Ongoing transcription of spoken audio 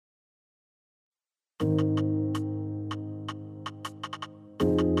Welcome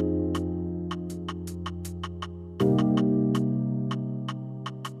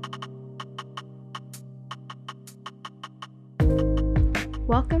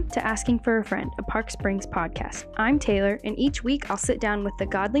to Asking for a Friend, a Park Springs podcast. I'm Taylor, and each week I'll sit down with the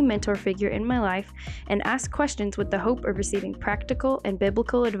godly mentor figure in my life and ask questions with the hope of receiving practical and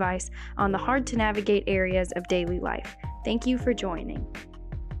biblical advice on the hard-to-navigate areas of daily life. Thank you for joining.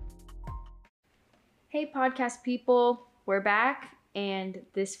 Hey, podcast people, we're back, and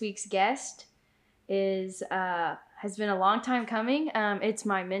this week's guest has been a long time coming. It's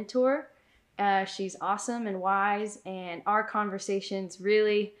my mentor. She's awesome and wise, and our conversations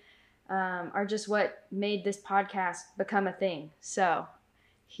really are just what made this podcast become a thing. So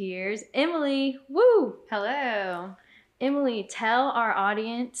here's Emily. Woo! Hello. Emily, tell our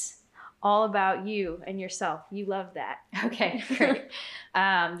audience all about you and yourself. You love that. Okay, great.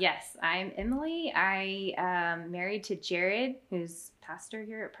 Yes, I'm Emily. I am married to Jared, who's pastor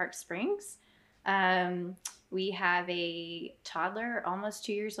here at Park Springs. We have a toddler, almost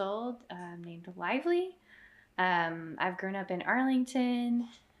 2 years old, named Lively. I've grown up in Arlington,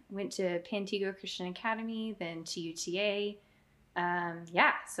 went to Pantego Christian Academy, then to UTA.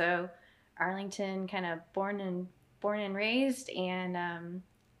 So Arlington, kind of born and raised, and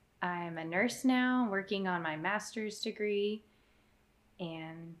I'm a nurse now, working on my master's degree,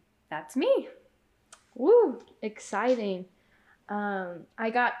 and that's me. Woo! Exciting.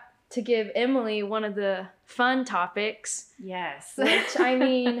 I got to give Emily one of the fun topics. Yes. Which, I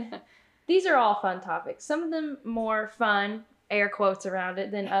mean, these are all fun topics. Some of them more fun, air quotes around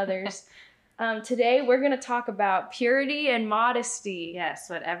it, than others. Today, we're going to talk about purity and modesty. Yes,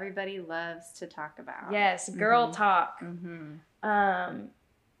 what everybody loves to talk about. Yes, girl talk. Mm-hmm.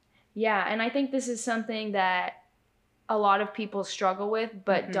 And I think this is something that a lot of people struggle with,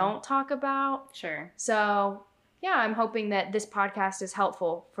 but don't talk about. Sure. So yeah, I'm hoping that this podcast is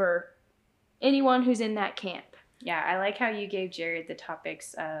helpful for anyone who's in that camp. Yeah, I like how you gave Jared the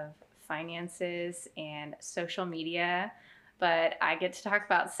topics of finances and social media, but I get to talk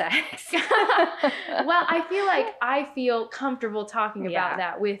about sex. Well, I feel comfortable talking about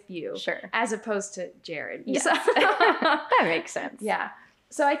that with you. Sure. As opposed to Jared. Yes. That makes sense. Yeah.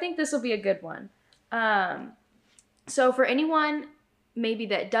 So I think this will be a good one. So for anyone maybe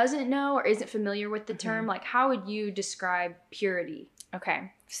that doesn't know or isn't familiar with the term, like, how would you describe purity?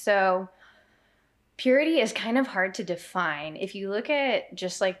 Okay, so purity is kind of hard to define. If you look at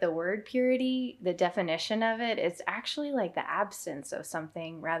just like the word purity, the definition of it, it's actually like the absence of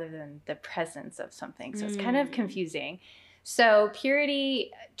something rather than the presence of something. So it's kind of confusing. So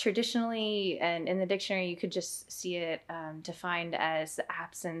purity, traditionally, and in the dictionary, you could just see it defined as the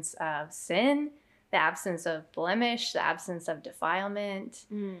absence of sin, the absence of blemish, the absence of defilement.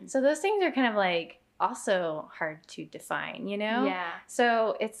 So those things are kind of like also hard to define, you know? Yeah.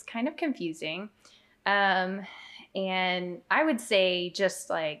 So it's kind of confusing. And I would say just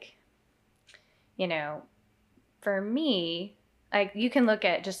like, you know, for me, like you can look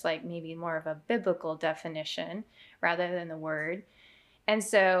at just like maybe more of a biblical definition rather than the word. And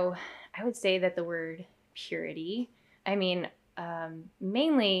so I would say that the word purity, I mean,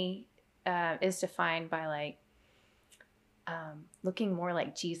 mainly is defined by like looking more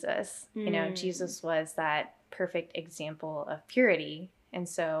like Jesus. You know, Jesus was that perfect example of purity, and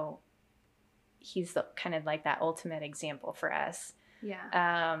so he's kind of like that ultimate example for us.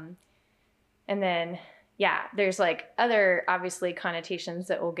 Yeah. And then there's like other obviously connotations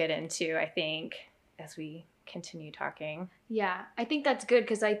that we'll get into, I think, as we continue talking. Yeah, I think that's good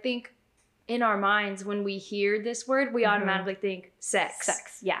because I think in our minds when we hear this word, we automatically think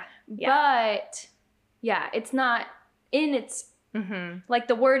sex. Yeah. But yeah, it's not in its like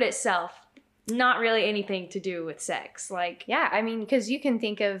the word itself, not really anything to do with sex. Like, yeah, I mean, because you can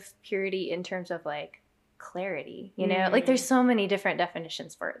think of purity in terms of like clarity, you know, like there's so many different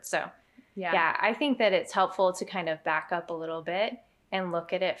definitions for it. So yeah, I think that it's helpful to kind of back up a little bit and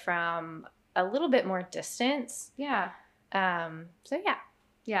look at it from a little bit more distance. Yeah. So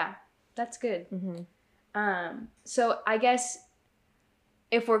yeah, that's good. So I guess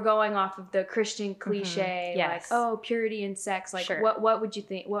if we're going off of the Christian cliche, like, oh, purity and sex, like what would you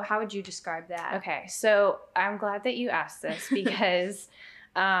think? Well, how would you describe that? Okay, so I'm glad that you asked this because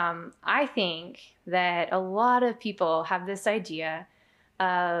I think that a lot of people have this idea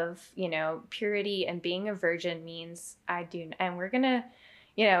of, you know, purity and being a virgin means I do, and we're gonna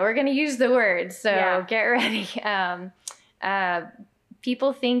use the word, so get ready.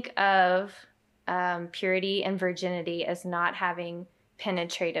 People think of purity and virginity as not having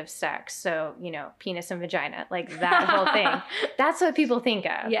penetrative sex. So, penis and vagina, like that whole thing. That's what people think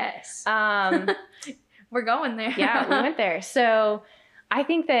of. Yes. Um, We're going there. yeah, we went there. So I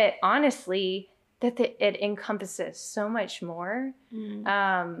think that honestly, that it encompasses so much more.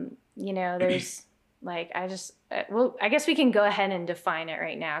 There's like, I guess we can go ahead and define it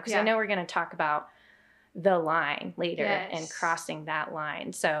right now, because I know we're going to talk about the line later and crossing that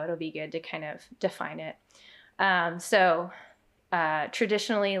line. So it'll be good to kind of define it.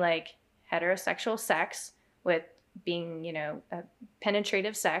 Traditionally, like heterosexual sex with being, a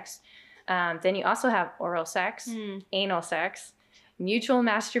penetrative sex. Then you also have oral sex, anal sex, mutual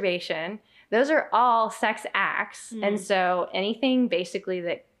masturbation. Those are all sex acts. And so anything basically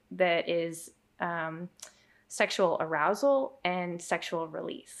that is sexual arousal and sexual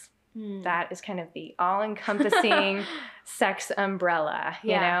release. That is kind of the all-encompassing sex umbrella,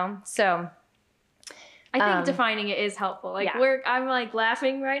 you know? So I think defining it is helpful. Like I'm like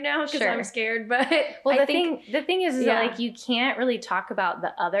laughing right now because I'm scared, but the thing is that like you can't really talk about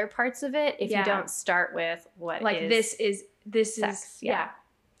the other parts of it if you don't start with what like is this sex. is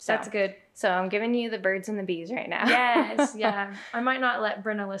so, that's good. So I'm giving you the birds and the bees right now. Yes, yeah. I might not let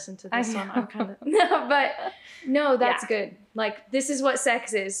Brenna listen to this one. I'm kind of but no, that's good. Like this is what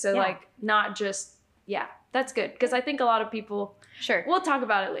sex is. So like not just that's good, because I think a lot of people. Sure. We'll talk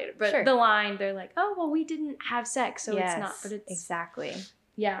about it later. But the line, they're like, oh, well, we didn't have sex, so it's not. But it's exactly.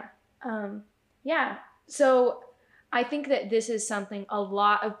 Yeah. So I think that this is something a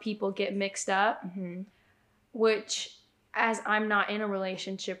lot of people get mixed up, which, as I'm not in a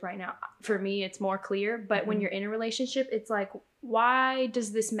relationship right now, for me, it's more clear. But when you're in a relationship, it's like, why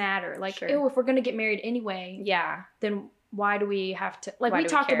does this matter? Like, if we're going to get married anyway, then why do we have to, like, we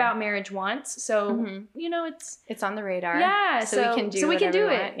talked about marriage once, so it's on the radar, so we can do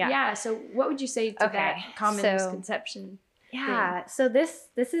it. Yeah. So what would you say to that common misconception thing? So this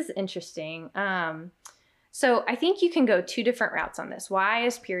is interesting. So I think you can go two different routes on this. Why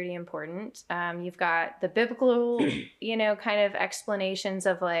is purity important? You've got the biblical kind of explanations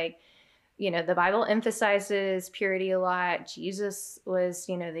of like, the Bible emphasizes purity a lot. Jesus was,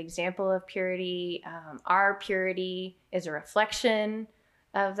 the example of purity. Our purity is a reflection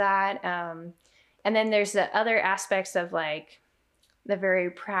of that. And then there's the other aspects of like the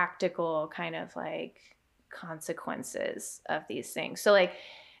very practical kind of like consequences of these things. So like,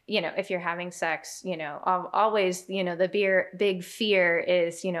 if you're having sex, always, the big fear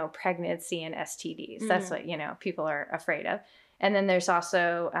is, pregnancy and STDs. That's what, people are afraid of. And then there's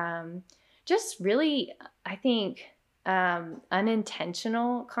also, just really, I think,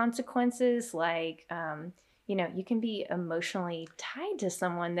 unintentional consequences, like, you can be emotionally tied to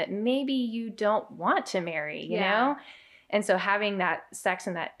someone that maybe you don't want to marry, you know? And so having that sex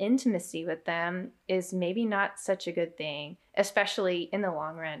and that intimacy with them is maybe not such a good thing, especially in the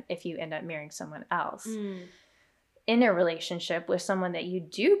long run if you end up marrying someone else. In a relationship with someone that you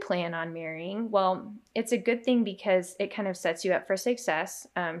do plan on marrying, well, it's a good thing because it kind of sets you up for success.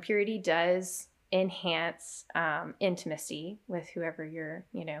 Purity does enhance intimacy with whoever you're,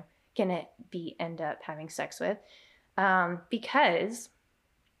 gonna end up having sex with, because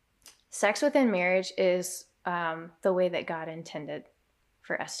sex within marriage is the way that God intended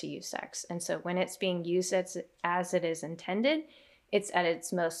for us to use sex. And so when it's being used as it is intended, it's at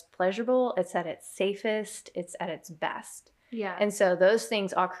its most pleasurable, it's at its safest, it's at its best. Yeah. And so those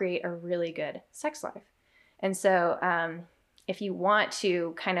things all create a really good sex life. And so if you want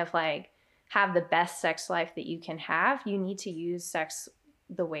to kind of like have the best sex life that you can have, you need to use sex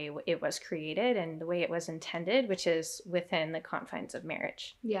the way it was created and the way it was intended, which is within the confines of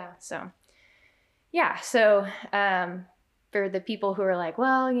marriage. Yeah. So, for the people who are like,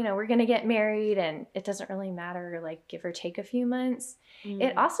 well, we're going to get married and it doesn't really matter, like give or take a few months.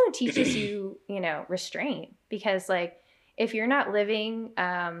 It also teaches you, restraint, because like if you're not living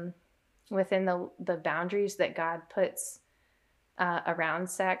within the boundaries that God puts around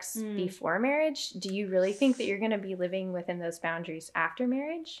sex before marriage, do you really think that you're going to be living within those boundaries after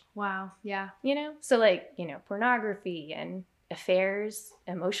marriage? Wow. Yeah. So like, pornography and affairs,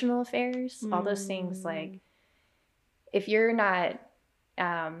 emotional affairs, all those things, like if you're not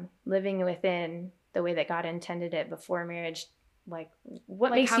living within the way that God intended it before marriage, like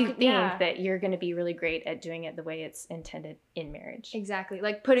what makes you think that you're going to be really great at doing it the way it's intended in marriage? Exactly.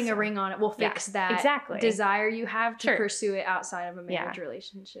 Like putting a ring on it will fix that desire you have to pursue it outside of a marriage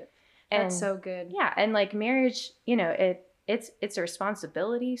relationship. That's so good. Yeah. And like marriage, it's a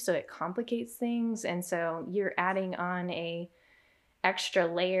responsibility, so it complicates things. And so you're adding on a extra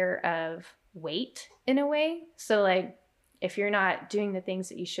layer of weight in a way. So like if you're not doing the things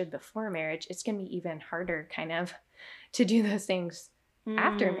that you should before marriage, it's going to be even harder kind of to do those things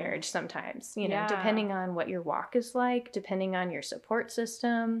after marriage sometimes, Yeah. depending on what your walk is like, depending on your support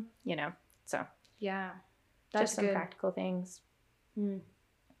system, so Yeah. That's just some good. practical things.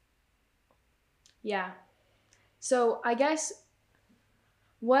 Yeah. So I guess,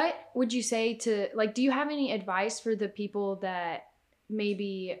 what would you say to, like, do you have any advice for the people that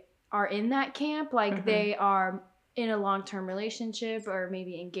maybe are in that camp? Like, they are in a long-term relationship or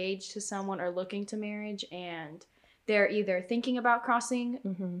maybe engaged to someone or looking to marriage, and they're either thinking about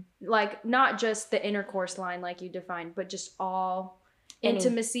crossing, like, not just the intercourse line like you defined, but just all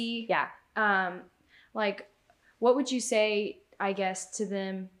intimacy. Yeah. Like, what would you say, I guess, to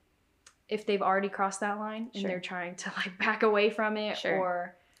them if they've already crossed that line and they're trying to, like, back away from it,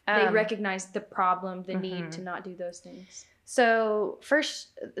 or they recognize the problem, the need to not do those things? So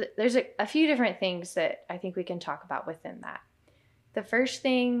first, there's a few different things that I think we can talk about within that. The first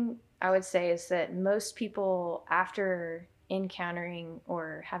thing I would say is that most people, after encountering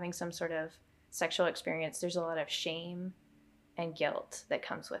or having some sort of sexual experience, there's a lot of shame and guilt that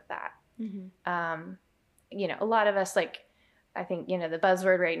comes with that. A lot of us, like, I think, the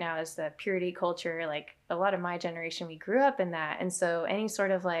buzzword right now is the purity culture. Like, a lot of my generation, we grew up in that. And so any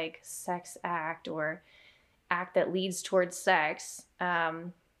sort of like sex act or act that leads towards sex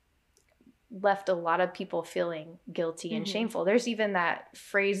left a lot of people feeling guilty and shameful. There's even that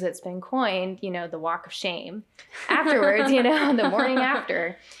phrase that's been coined, the walk of shame afterwards, the morning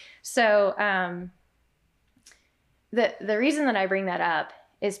after. So the reason that I bring that up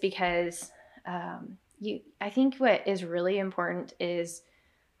is because I think what is really important is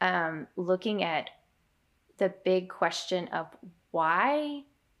looking at the big question of why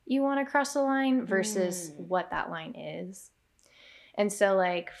you want to cross the line versus what that line is. And so,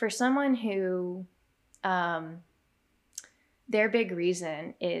 like, for someone who their big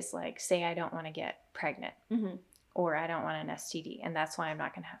reason is, like, say, I don't want to get pregnant or I don't want an STD, and that's why I'm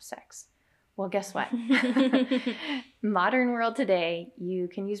not going to have sex. Well, guess what? Modern world today, you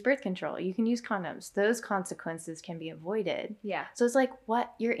can use birth control. You can use condoms. Those consequences can be avoided. Yeah. So it's like,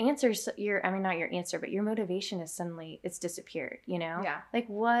 what your answer, not your answer, but your motivation is suddenly, it's disappeared, Yeah. Like,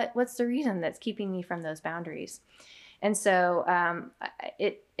 what's the reason that's keeping me from those boundaries? And so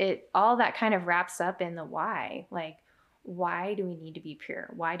it all that kind of wraps up in the why. Like, why do we need to be pure?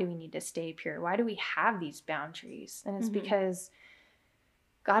 Why do we need to stay pure? Why do we have these boundaries? And it's because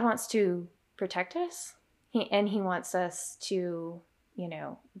God wants to protect us, and he wants us to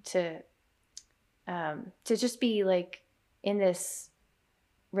just be, like, in this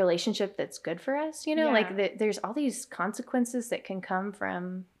relationship that's good for us, like there's all these consequences that can come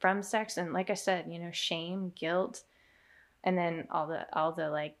from sex, and like I said, shame, guilt, and then all the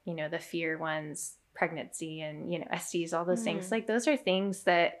like, the fear ones, pregnancy and STs, all those things. Like, those are things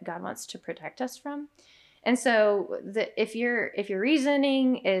that God wants to protect us from. And so if your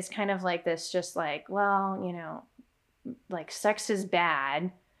reasoning is kind of like this, just like, well, like, sex is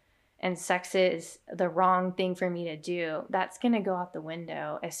bad and sex is the wrong thing for me to do, that's going to go out the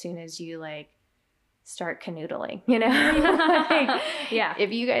window as soon as you, like, start canoodling, Like, yeah.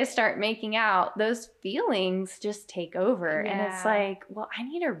 If you guys start making out, those feelings just take over. Yeah. And it's like, well, I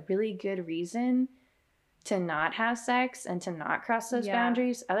need a really good reason to not have sex and to not cross those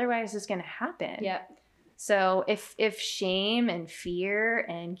boundaries. Otherwise, it's going to happen. Yeah. So if shame and fear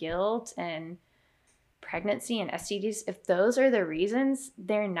and guilt and pregnancy and STDs, if those are the reasons,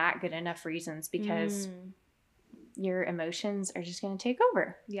 they're not good enough reasons, because your emotions are just going to take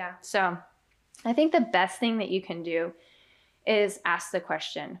over. Yeah. So I think the best thing that you can do is ask the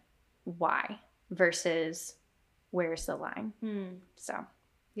question, why, versus where's the line? So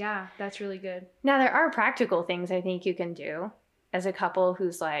yeah, that's really good. Now, there are practical things I think you can do as a couple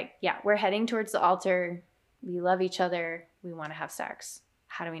who's like, yeah, we're heading towards the altar. We love each other. We want to have sex.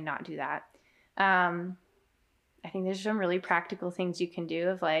 How do we not do that? I think there's some really practical things you can do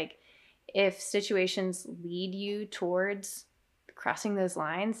of, like, if situations lead you towards crossing those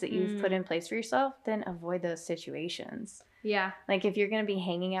lines that you've put in place for yourself, then avoid those situations. Yeah. Like, if you're going to be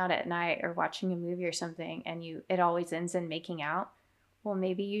hanging out at night or watching a movie or something and it always ends in making out, well,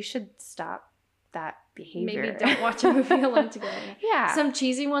 maybe you should stop that behavior. Maybe don't watch a movie alone together. Yeah. Some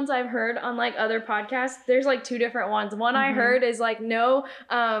cheesy ones I've heard on, like, other podcasts, there's, like, two different ones. One I heard is, like, no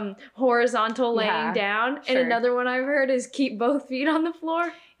horizontal laying down. Sure. And another one I've heard is keep both feet on the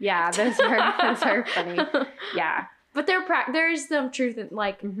floor. Yeah, those are funny. Yeah. But there is some truth in,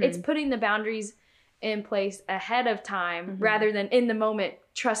 like, it's putting the boundaries in place ahead of time rather than in the moment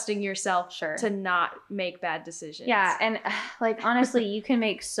trusting yourself to not make bad decisions. Yeah, and like, honestly, you can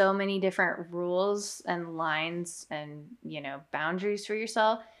make so many different rules and lines and, boundaries for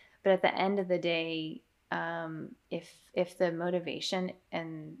yourself, but at the end of the day, if the motivation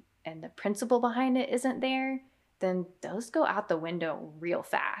and the principle behind it isn't there, then those go out the window real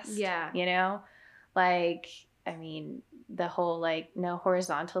fast. Yeah. You know, like, I mean, the whole like no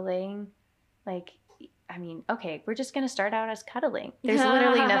horizontal laying, like, I mean, okay, we're just going to start out as cuddling. There's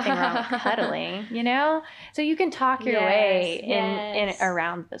literally nothing wrong with cuddling, you know? So you can talk your way in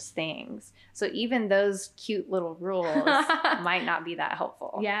around those things. So even those cute little rules might not be that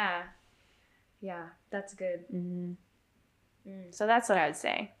helpful. Yeah. Yeah, that's good. Mm-hmm. So that's what I would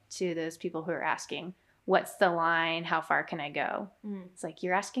say to those people who are asking, what's the line? How far can I go? It's like,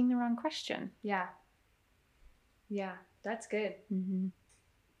 you're asking the wrong question. Yeah. Yeah, that's good. Mm-hmm.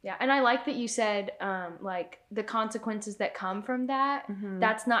 Yeah, and I like that you said, like, the consequences that come from that,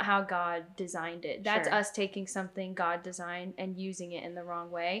 that's not how God designed it. That's us taking something God designed and using it in the wrong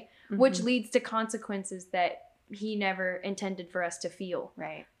way, which leads to consequences that he never intended for us to feel.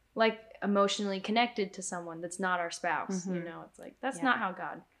 Right. Like, emotionally connected to someone that's not our spouse. You know, it's like, that's not how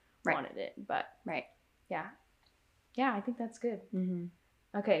God wanted it. But, yeah. Yeah, I think that's good.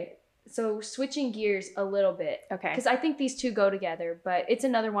 Okay. So switching gears a little bit. Okay. Because I think these two go together, but it's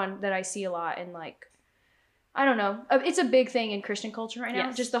another one that I see a lot in, like, I don't know. It's a big thing in Christian culture right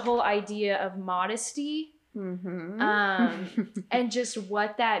now. Just the whole idea of modesty. And just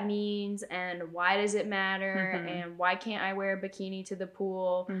what that means and why does it matter and why can't I wear a bikini to the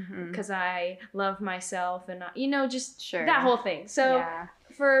pool because I love myself and, you know, just that whole thing. So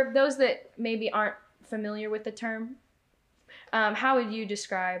for those that maybe aren't familiar with the term, how would you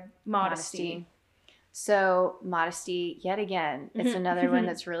describe modesty? So modesty, yet again, it's another one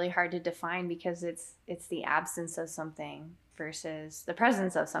that's really hard to define because it's the absence of something versus the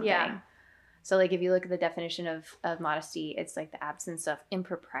presence of something. Yeah. So like if you look at the definition of modesty, it's like the absence of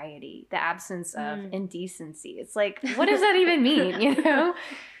impropriety, the absence of indecency. It's like, what does that even mean, you know?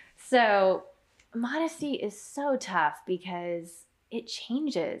 So modesty is so tough because it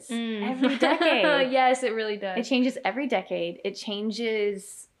changes every decade. Yes, it really does. It changes every decade. It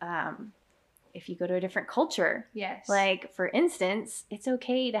changes if you go to a different culture. Yes. Like, for instance, it's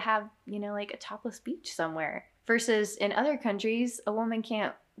okay to have, you know, like a topless beach somewhere versus in other countries, a woman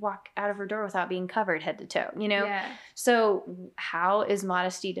can't walk out of her door without being covered head to toe, you know? Yeah. So how is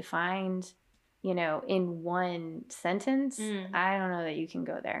modesty defined, you know, in one sentence? I don't know that you can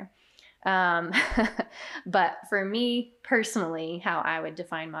go there. But for me personally, how I would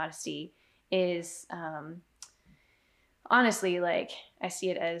define modesty is, honestly, like, I see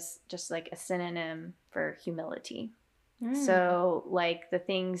it as just like a synonym for humility. So like the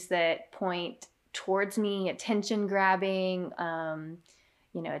things that point towards me, attention grabbing,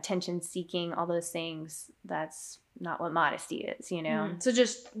 you know, attention seeking, all those things, that's not what modesty is, you know? So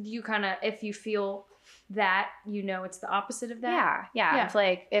just you kind of, if you feel that, you know, it's the opposite of that. Yeah. It's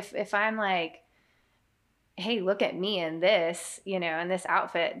like if I'm like, hey, look at me in this, you know, in this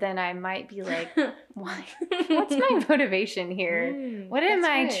outfit, then I might be like, what's my motivation here? What am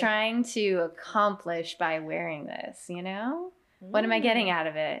I trying to accomplish by wearing this, you know? What am I getting out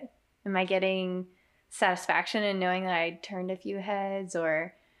of it? Am I getting satisfaction in knowing that I turned a few heads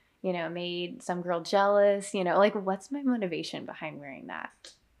or, you know, made some girl jealous, you know, like, what's my motivation behind wearing that?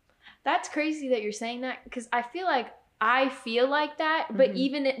 That's crazy that you're saying that because I feel like that, but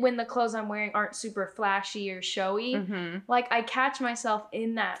even when the clothes I'm wearing aren't super flashy or showy, like I catch myself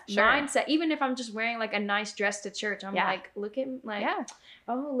in that mindset. Even if I'm just wearing like a nice dress to church, I'm like, look at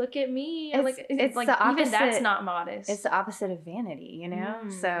oh, look at me. It's like the opposite, even that's not modest. It's the opposite of vanity, you know?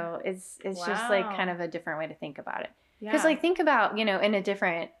 So it's just like kind of a different way to think about it. Because like think about, you know, in a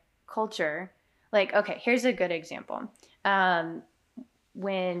different culture, like, okay, here's a good example.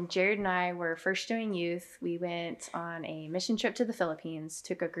 When Jared and I were first doing youth, we went on a mission trip to the Philippines,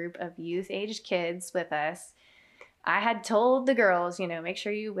 took a group of youth-aged kids with us. I had told the girls, you know, make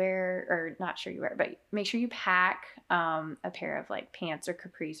sure you wear, or not sure you wear, but make sure you pack a pair of like pants or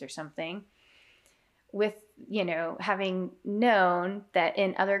capris or something. With, you know, having known that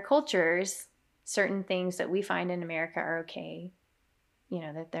in other cultures, certain things that we find in America are okay, you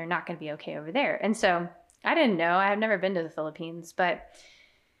know, that they're not going to be okay over there. And so I didn't know. I have never been to the Philippines, but,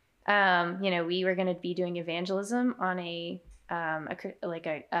 you know, we were going to be doing evangelism on a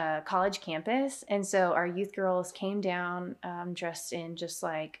college campus. And so our youth girls came down dressed in just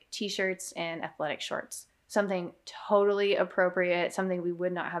like t-shirts and athletic shorts, something totally appropriate, something we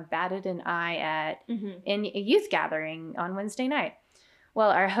would not have batted an eye at in a youth gathering on Wednesday night.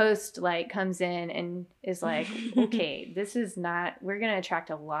 Well, our host like comes in and is like, okay, this is not, we're going to attract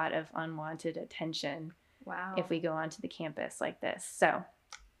a lot of unwanted attention. Wow. If we go onto the campus like this. So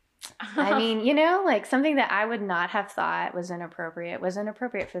I mean, you know, like something that I would not have thought was inappropriate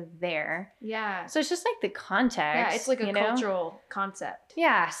for there. Yeah. So it's just like the context. Yeah, it's like a you know? cultural concept.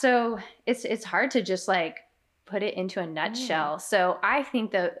 Yeah, so it's hard to just like put it into a nutshell. So I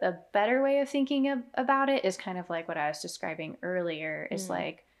think a better way of thinking about it is kind of like what I was describing earlier, is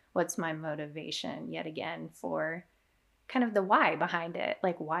like, what's my motivation yet again for kind of the why behind it?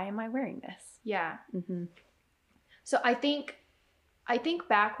 Like, why am I wearing this? Yeah. Mm-hmm. So I think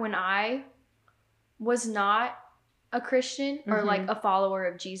back when I was not a Christian or like a follower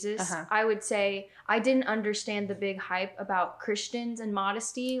of Jesus, I would say I didn't understand the big hype about Christians and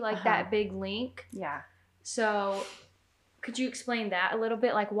modesty, like that big link. Yeah. So could you explain that a little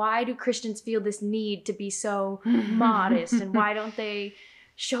bit? Like, why do Christians feel this need to be so modest, and why don't they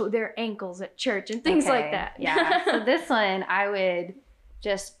show their ankles at church and things like that? Yeah. So this one, I would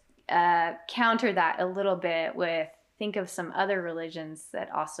just counter that a little bit with, think of some other religions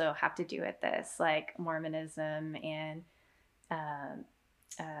that also have to do with this, like Mormonism and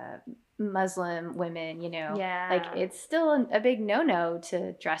Muslim women, you know. Yeah. Like, it's still a big no-no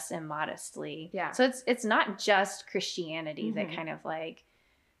to dress immodestly. Yeah. So it's not just Christianity that kind of like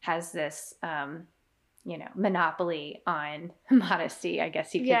has this you know, monopoly on modesty, I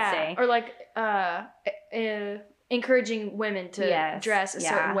guess you could say. Or like encouraging women to dress a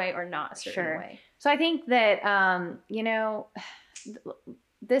certain way or not a certain way. So I think that, you know,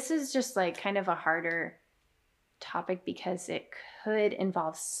 this is just like kind of a harder topic because it could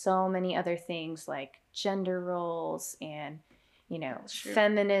involve so many other things like gender roles and, you know,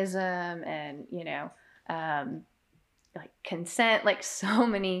 feminism and, you know, like consent, like so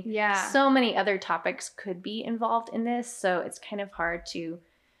many other topics could be involved in this. So it's kind of hard to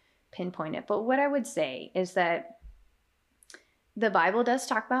pinpoint it. But what I would say is that the Bible does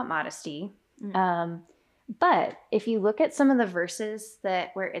talk about modesty. But if you look at some of the verses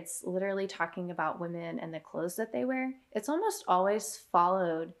where it's literally talking about women and the clothes that they wear, it's almost always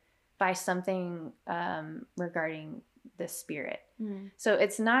followed by something regarding the spirit. So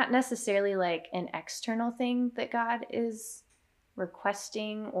it's not necessarily like an external thing that God is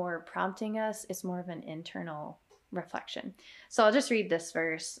requesting or prompting us. It's more of an internal reflection. So I'll just read this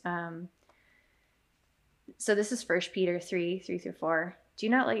verse. So this is 1 Peter 3:3-4. Do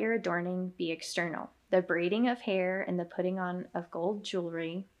not let your adorning be external, the braiding of hair and the putting on of gold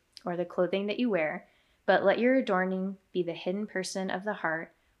jewelry or the clothing that you wear, but let your adorning be the hidden person of the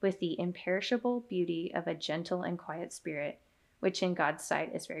heart with the imperishable beauty of a gentle and quiet spirit, which in God's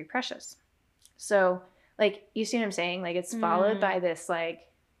sight is very precious. So, like, you see what I'm saying? Like, it's followed by this, like,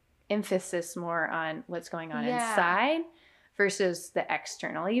 emphasis more on what's going on inside versus the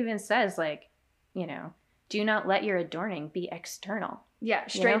external. It even says, like, you know, do not let your adorning be external. Yeah,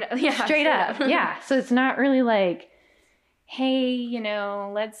 straight up. Yeah, straight up. Yeah. So it's not really like, hey, you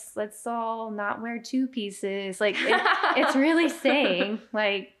know, let's all not wear two pieces. Like, it's really saying,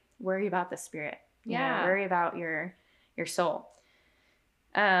 like, worry about the spirit. You know, worry about your soul.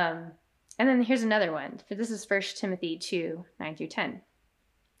 And then here's another one. This is 1 Timothy 2:9-10.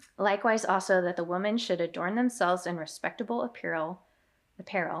 Likewise also that the woman should adorn themselves in respectable apparel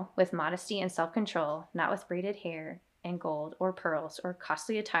with modesty and self-control, not with braided hair and gold or pearls or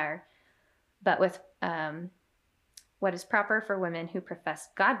costly attire, but with what is proper for women who profess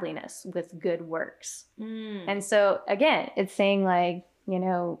godliness with good works. And so again, it's saying, like, you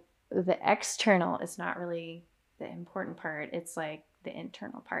know, the external is not really the important part. It's like the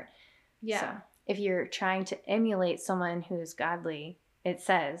internal part. Yeah. So if you're trying to emulate someone who is godly, it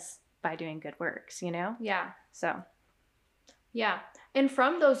says by doing good works, you know? Yeah. So. Yeah. And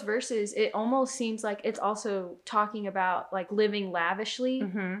from those verses, it almost seems like it's also talking about like living lavishly.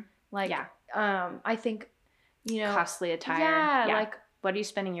 Like, I think, you know, costly attire. Yeah. Like, what are you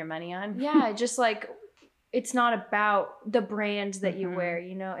spending your money on? Yeah. Just like, it's not about the brands that you wear,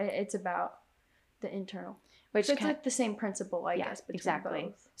 you know, it's about the internal. Which so it's like the same principle, I guess, between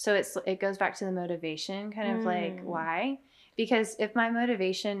both. So it goes back to the motivation, kind of like why? Because if my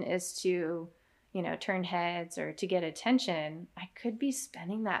motivation is to, you know, turn heads or to get attention, I could be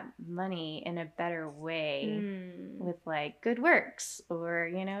spending that money in a better way with like good works or,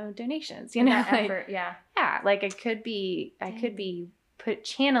 you know, donations, you know, that effort, yeah, like I could be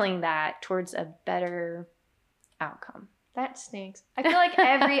channeling that towards a better outcome. That stinks. I feel like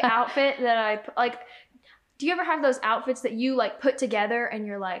every outfit that I like. Do you ever have those outfits that you like put together and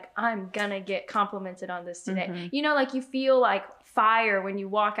you're like, I'm gonna get complimented on this today? You know, like you feel like fire when you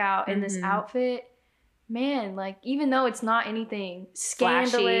walk out in this outfit. Man, like even though it's not anything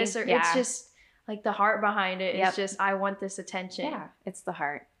scandalous or it's just like the heart behind it is just, I want this attention. Yeah, it's the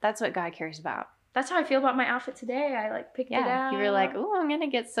heart. That's what God cares about. That's how I feel about my outfit today. I like picked it out. You were like, "Ooh, I'm gonna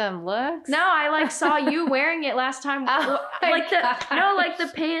get some looks." No, I like saw you wearing it last time. Like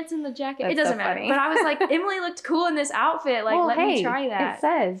the pants and the jacket. That's it doesn't so matter. funny. But I was like, Emily looked cool in this outfit. Like, let me try that. It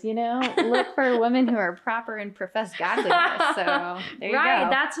says, look for women who are proper and profess godliness. So there you go.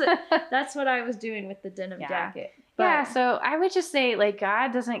 That's what I was doing with the denim jacket. But, so I would just say, like,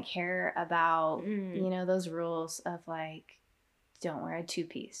 God doesn't care about those rules of like, don't wear a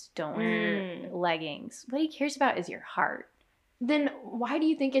two-piece, don't wear leggings. What he cares about is your heart. Then why do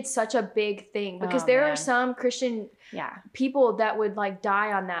you think it's such a big thing? Because there are some Christian people that would like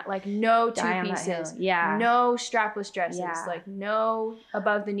die on that. Like no two pieces, no strapless dresses, like no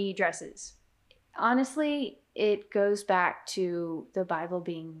above the knee dresses. Honestly, it goes back to the Bible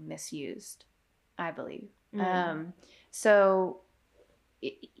being misused, I believe. So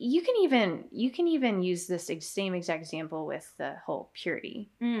you can even use this same exact example with the whole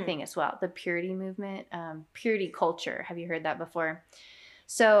purity thing as well. The purity movement, purity culture. Have you heard that before?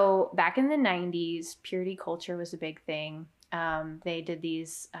 So back in the 90s, purity culture was a big thing. They did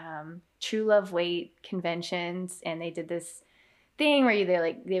these true love weight conventions, and they did this thing where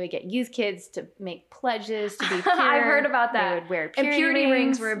they would get youth kids to make pledges to be pure. I've heard about that. They would wear purity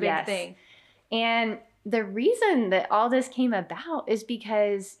rings were a big thing. And the reason that all this came about is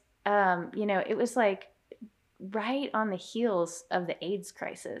because, it was like right on the heels of the AIDS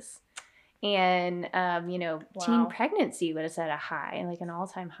crisis. And, teen pregnancy was at a high, like an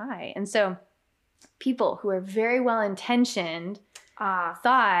all-time high. And so people who are very well-intentioned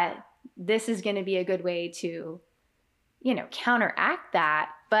thought this is going to be a good way to, counteract that.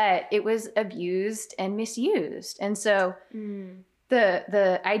 But it was abused and misused. And so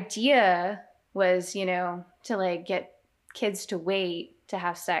the idea was, to like get kids to wait to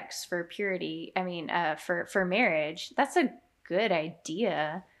have sex for purity. I mean, for marriage. That's a good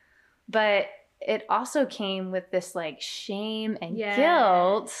idea, but it also came with this like shame and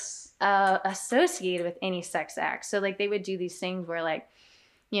guilt associated with any sex act. So like they would do these things where like,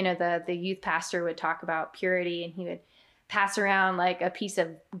 the youth pastor would talk about purity, and he would pass around like a piece of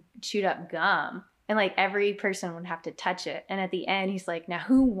chewed up gum. And like every person would have to touch it. And at the end, he's like, now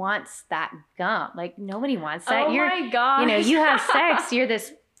who wants that gum? Like nobody wants that. Oh my gosh. You have sex, you're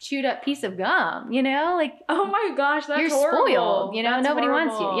this chewed up piece of gum, like, oh my gosh, that's you're horrible. Spoiled, That's nobody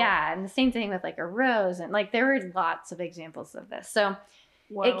horrible. wants you. Yeah. And the same thing with like a rose. And like, there were lots of examples of this. So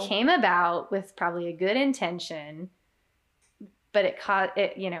it came about with probably a good intention, but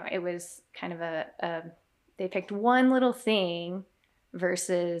it was kind of they picked one little thing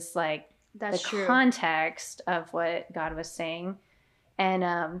versus like, that's the true. Context of what God was saying.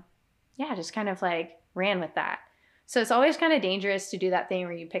 And just kind of like ran with that. So it's always kind of dangerous to do that thing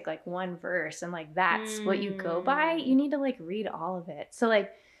where you pick like one verse and like that's what you go by. You need to like read all of it. So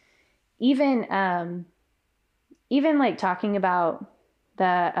like even like talking about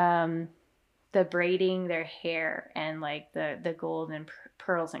the braiding their hair and like the gold and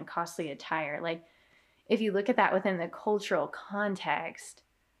pearls and costly attire. Like if you look at that within the cultural context,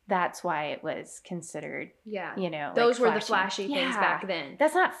 that's why it was considered, those like were the flashy things back then.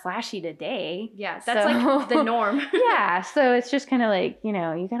 That's not flashy today. Yeah, that's like the norm. So it's just kind of like, you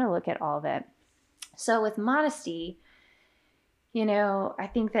got to look at all of it. So with modesty, I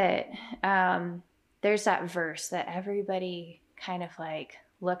think that there's that verse that everybody kind of like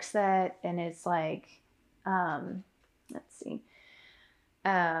looks at, and it's like, let's see.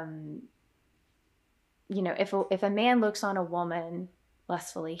 If a man looks on a woman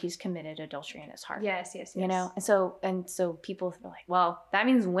lustfully, he's committed adultery in his heart. Yes. And so people are like, well, that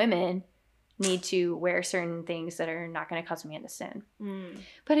means women need to wear certain things that are not going to cause a man to sin.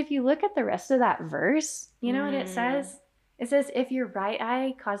 But if you look at the rest of that verse, you know what it says? It says, if your right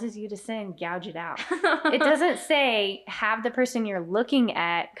eye causes you to sin, gouge it out. It doesn't say have the person you're looking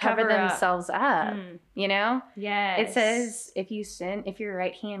at cover themselves up. Yes. It says if your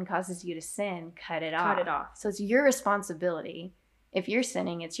right hand causes you to sin, cut it off. Cut it off. So it's your responsibility. If you're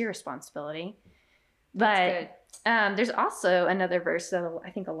sinning, it's your responsibility. But there's also another verse that I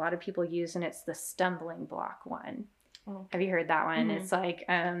think a lot of people use, and it's the stumbling block one. Oh. Have you heard that one? Mm-hmm. It's like,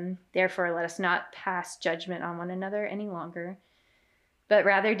 therefore, let us not pass judgment on one another any longer, but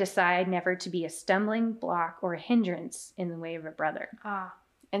rather decide never to be a stumbling block or a hindrance in the way of a brother.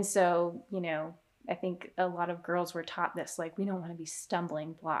 And so, I think a lot of girls were taught this, like, we don't want to be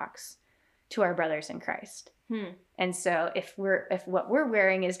stumbling blocks to our brothers in Christ. And so if what we're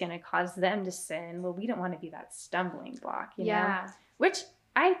wearing is going to cause them to sin, well, we don't want to be that stumbling block, you know? Which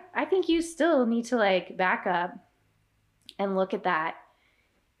I think you still need to like back up and look at that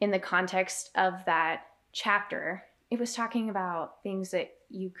in the context of that chapter. It was talking about things that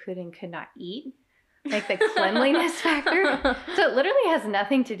you could and could not eat. like the cleanliness factor. So it literally has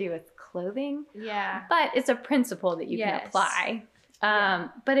nothing to do with clothing. Yeah. But it's a principle that you can apply.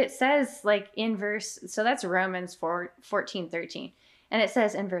 But it says like in verse, so that's Romans 14:13. And it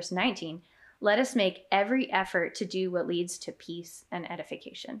says in verse 19, let us make every effort to do what leads to peace and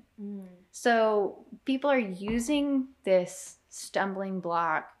edification. So people are using this stumbling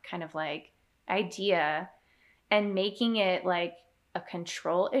block kind of like idea and making it like a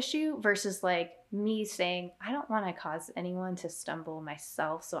control issue versus like me saying, I don't want to cause anyone to stumble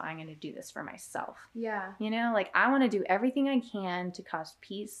myself, so I'm going to do this for myself. Yeah. You know, like I want to do everything I can to cause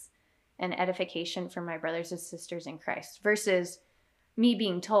peace and edification for my brothers and sisters in Christ versus me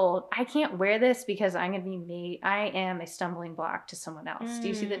being told, I can't wear this because I'm going to be made, I am a stumbling block to someone else. Do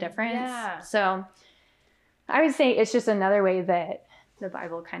you see the difference? Yeah. So I would say it's just another way that the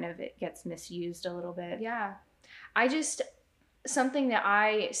Bible kind of, it gets misused a little bit. Yeah. Something that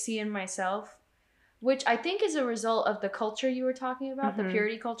I see in myself, which I think is a result of the culture you were talking about, the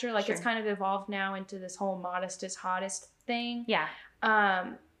purity culture. Like, it's kind of evolved now into this whole modest is hottest thing. Yeah.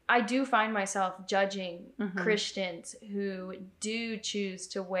 I do find myself judging Christians who do choose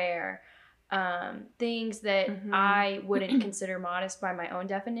to wear things that I wouldn't consider modest by my own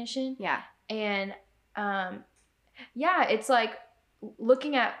definition. Yeah. And yeah, it's like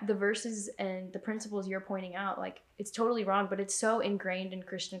looking at the verses and the principles you're pointing out, like it's totally wrong, but it's so ingrained in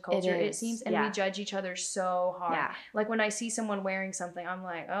Christian culture, it seems, and we judge each other so hard. Yeah. Like when I see someone wearing something, I'm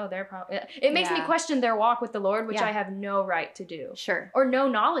like, oh, they're probably, it makes me question their walk with the Lord, which I have no right to do. Sure. Or no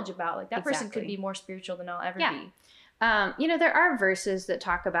knowledge about. Like that person could be more spiritual than I'll ever be. You know, there are verses that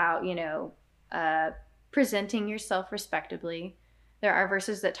talk about, you know, presenting yourself respectably. There are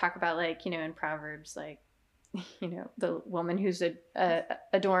verses that talk about, like, you know, in Proverbs, like, you know, the woman who's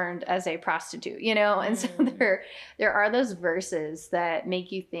adorned as a prostitute, you know? And so there are those verses that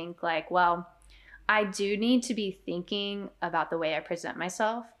make you think like, well, I do need to be thinking about the way I present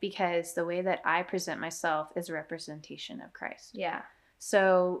myself because the way that I present myself is a representation of Christ. Yeah.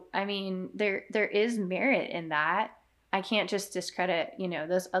 So, I mean, there is merit in that. I can't just discredit, you know,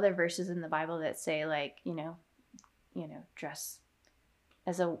 those other verses in the Bible that say like, you know, dress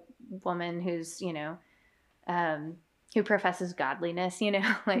as a woman who's, you know, who professes godliness, you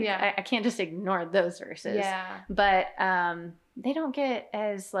know, like I can't just ignore those verses. Yeah. But they don't get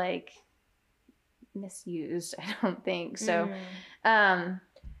as like misused, I don't think. So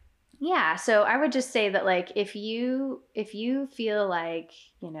yeah, so I would just say that like if you feel like,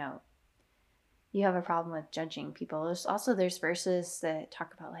 you know, you have a problem with judging people, there's verses that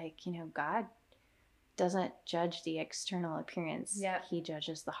talk about like, you know, God doesn't judge the external appearance. Yeah. He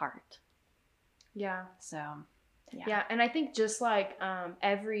judges the heart. Yeah. So, yeah. And I think just like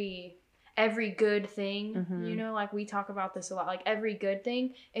every good thing, you know, like we talk about this a lot, like every good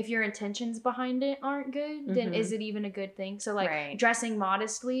thing, if your intentions behind it aren't good, then is it even a good thing? So like dressing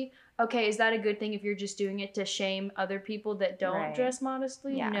modestly, okay, is that a good thing if you're just doing it to shame other people that don't dress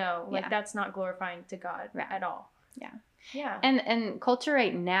modestly? Yeah. No, like that's not glorifying to God at all. Yeah. Yeah. And culture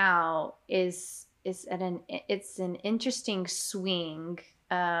right now is it's an interesting swing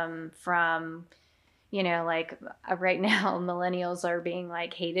from, you know, like right now millennials are being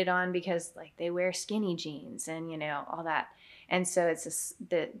like hated on because like they wear skinny jeans and, you know, all that. And so it's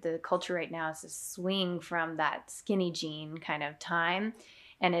the culture right now is a swing from that skinny jean kind of time.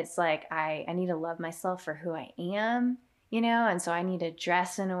 And it's like, I need to love myself for who I am, you know? And so I need to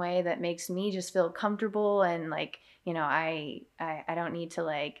dress in a way that makes me just feel comfortable. And like, you know, I don't need to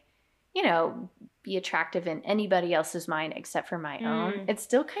like, you know, be attractive in anybody else's mind except for my own. It's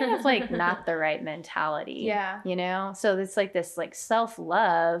still kind of like not the right mentality. Yeah. You know? So it's like this like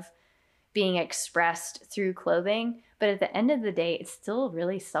self-love being expressed through clothing. But at the end of the day, it's still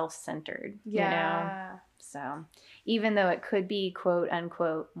really self-centered. Yeah. You know? So even though it could be quote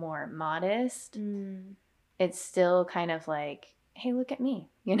unquote more modest, it's still kind of like, hey, look at me,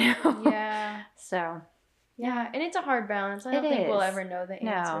 you know? Yeah. So yeah, and it's a hard balance. I don't think we'll ever know the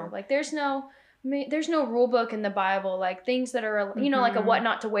answer. No. Like there's no rule book in the Bible, like things that are, you know, like a what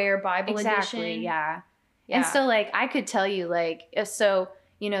not to wear Bible edition. Yeah. And so like I could tell you like, so,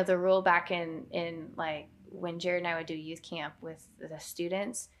 you know, the rule back in like when Jared and I would do youth camp with the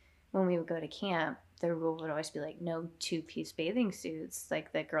students, when we would go to camp, the rule would always be like no 2-piece bathing suits.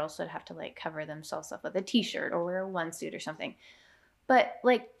 Like the girls would have to like cover themselves up with a t-shirt or wear a onesuit or something. But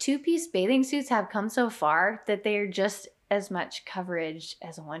like 2-piece bathing suits have come so far that they're just as much coverage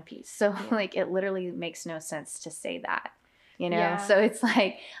as a 1-piece. So like it literally makes no sense to say that, you know? Yeah. So it's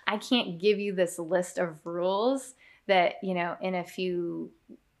like, I can't give you this list of rules that, you know, in a few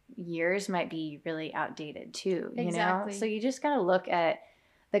years might be really outdated too, you know? So you just got to look at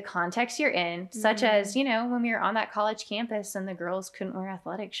the context you're in, such as, you know, when we were on that college campus and the girls couldn't wear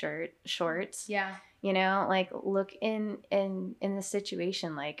athletic shorts. Yeah. You know, like look in the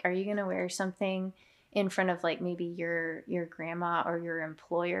situation. Like, are you going to wear something in front of like maybe your grandma or your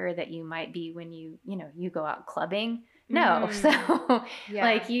employer that you might be when you go out clubbing? No. So Yeah.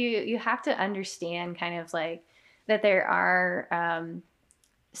 like you have to understand kind of like that there are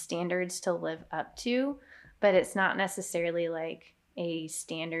standards to live up to, but it's not necessarily like a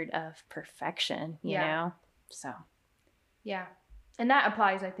standard of perfection, you know? So. Yeah. And that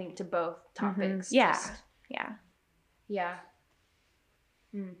applies, I think, to both topics. Yeah. Just, yeah. Yeah.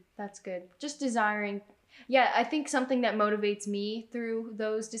 That's good. Just desiring. Yeah, I think something that motivates me through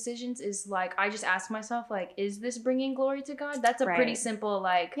those decisions is like, I just ask myself, like, is this bringing glory to God? That's a pretty simple,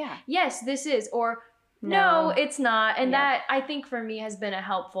 like, yes, this is, or no, it's not. And that, I think for me, has been a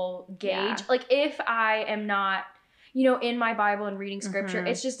helpful gauge. Yeah. Like, if I am not, in my Bible and reading scripture,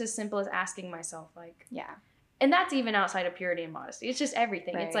 it's just as simple as asking myself, like, and that's even outside of purity and modesty. It's just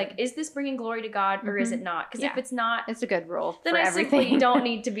everything. Right. It's like, is this bringing glory to God or is it not? Because if it's not, it's a good rule. Then for I everything. Simply don't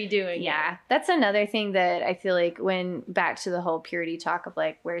need to be doing it. That's another thing that I feel like when back to the whole purity talk of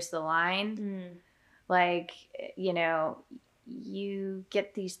like, where's the line? Like, you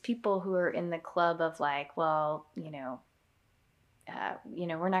get these people who are in the club of like, well, we're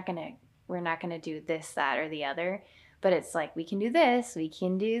not gonna do this, that, or the other. But it's like, we can do this, we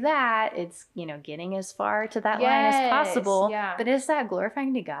can do that. It's, getting as far to that line as possible. Yeah. But is that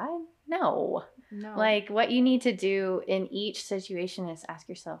glorifying to God? No. Like, what you need to do in each situation is ask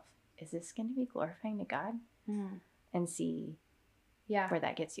yourself, is this going to be glorifying to God? And see where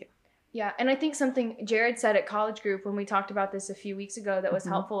that gets you. Yeah, and I think something Jared said at college group when we talked about this a few weeks ago that was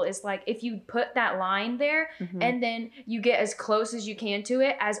helpful is like, if you put that line there and then you get as close as you can to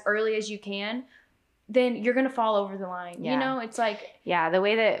it as early as you can, then you're going to fall over the line. Yeah. It's like... Yeah, the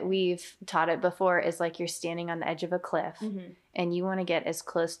way that we've taught it before is like you're standing on the edge of a cliff and you want to get as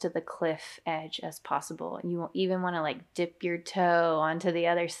close to the cliff edge as possible. And you even want to like dip your toe onto the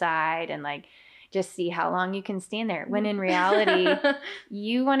other side and like just see how long you can stand there. When in reality,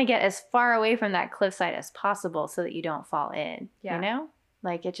 you want to get as far away from that cliffside as possible so that you don't fall in,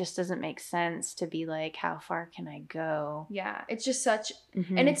 Like, it just doesn't make sense to be like, how far can I go? Yeah, it's just such,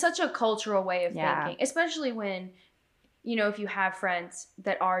 and it's such a cultural way of thinking, especially when, if you have friends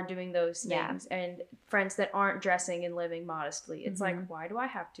that are doing those things and friends that aren't dressing and living modestly. It's like, why do I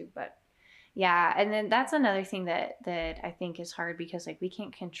have to? But yeah, and then that's another thing that I think is hard because, like, we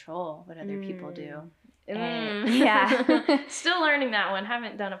can't control what other people do. Still learning that one.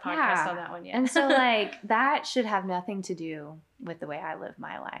 Haven't done a podcast on that one yet. And so, like, that should have nothing to do with the way I live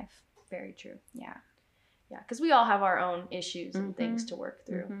my life. Very true. Yeah. Yeah, because we all have our own issues and things to work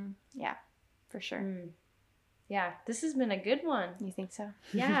through. Yeah, for sure. Yeah, this has been a good one. You think so?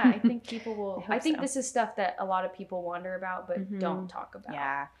 Yeah, I think people will. I think this is stuff that a lot of people wonder about but don't talk about.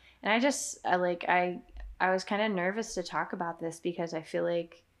 Yeah, and I just, I was kind of nervous to talk about this because I feel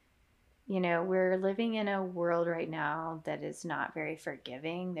like, we're living in a world right now that is not very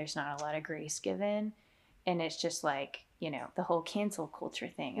forgiving. There's not a lot of grace given. And it's just like, the whole cancel culture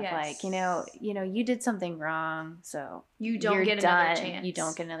thing of like, you did something wrong, so you don't get another chance. You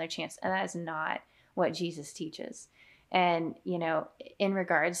don't get another chance. And that is not what Jesus teaches. And, in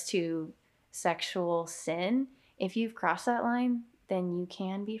regards to sexual sin, if you've crossed that line, then you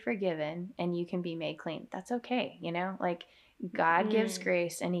can be forgiven and you can be made clean. That's okay. Like, God gives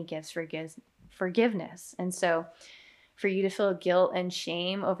grace and he gives forgiveness. And so for you to feel guilt and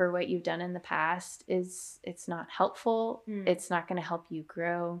shame over what you've done in the past it's not helpful. It's not going to help you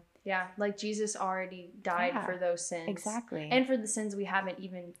grow. Yeah, like Jesus already died for those sins. Exactly. And for the sins we haven't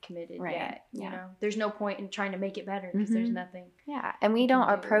even committed yet. There's no point in trying to make it better because there's nothing. Yeah, and we don't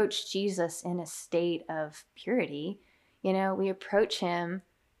approach Jesus in a state of purity. We approach him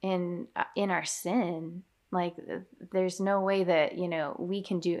in our sin. Like, there's no way that, we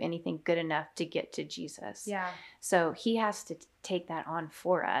can do anything good enough to get to Jesus. Yeah. So he has to take that on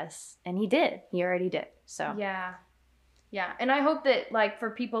for us. And he did. He already did. So. Yeah. Yeah. And I hope that, like,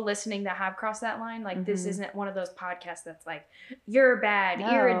 for people listening that have crossed that line, like, this isn't one of those podcasts that's like, you're bad,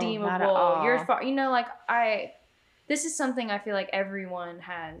 irredeemable, you're far. This is something I feel like everyone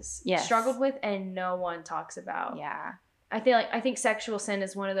has struggled with and no one talks about. Yeah. I think sexual sin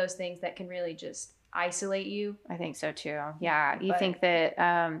is one of those things that can really just isolate you. I think so too. Yeah. You think that,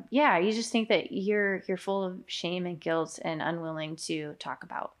 you just think that you're full of shame and guilt and unwilling to talk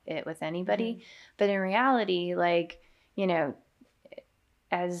about it with anybody. But in reality, like,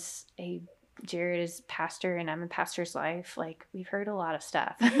 as Jared is pastor and I'm a pastor's wife, like, we've heard a lot of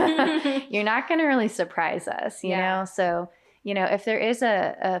stuff. You're not going to really surprise us, you know? So, if there is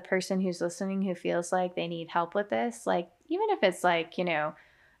a person who's listening who feels like they need help with this, like, even if it's like,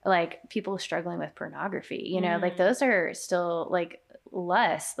 like people struggling with pornography, like those are still like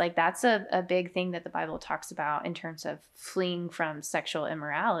lust. Like that's a big thing that the Bible talks about in terms of fleeing from sexual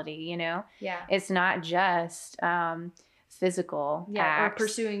immorality, Yeah. It's not just physical acts. Or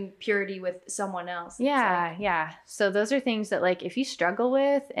pursuing purity with someone else. Yeah. So those are things that, like, if you struggle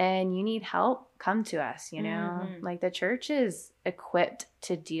with and you need help, come to us, Like the church is equipped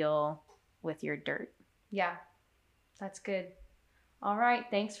to deal with your dirt. Yeah, that's good. All right.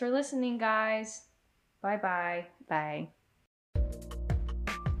 Thanks for listening, guys. Bye-bye. Bye.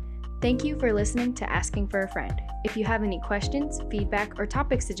 Thank you for listening to Asking for a Friend. If you have any questions, feedback, or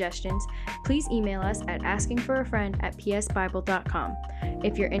topic suggestions, please email us at askingforafriend@psbible.com.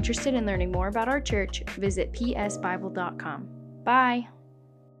 If you're interested in learning more about our church, visit psbible.com. Bye!